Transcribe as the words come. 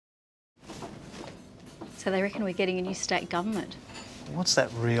So they reckon we're getting a new state government. What's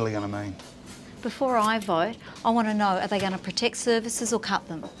that really going to mean? Before I vote, I want to know, are they going to protect services or cut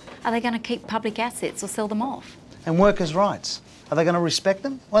them? Are they going to keep public assets or sell them off? And workers' rights? Are they going to respect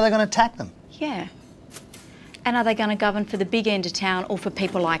them or are they going to attack them? Yeah. And are they going to govern for the big end of town or for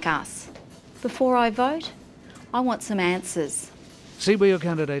people like us? Before I vote, I want some answers. See where your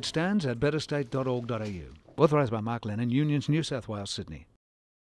candidate stands at betterstate.org.au. Authorised by Mark Lennon, Unions New South Wales, Sydney.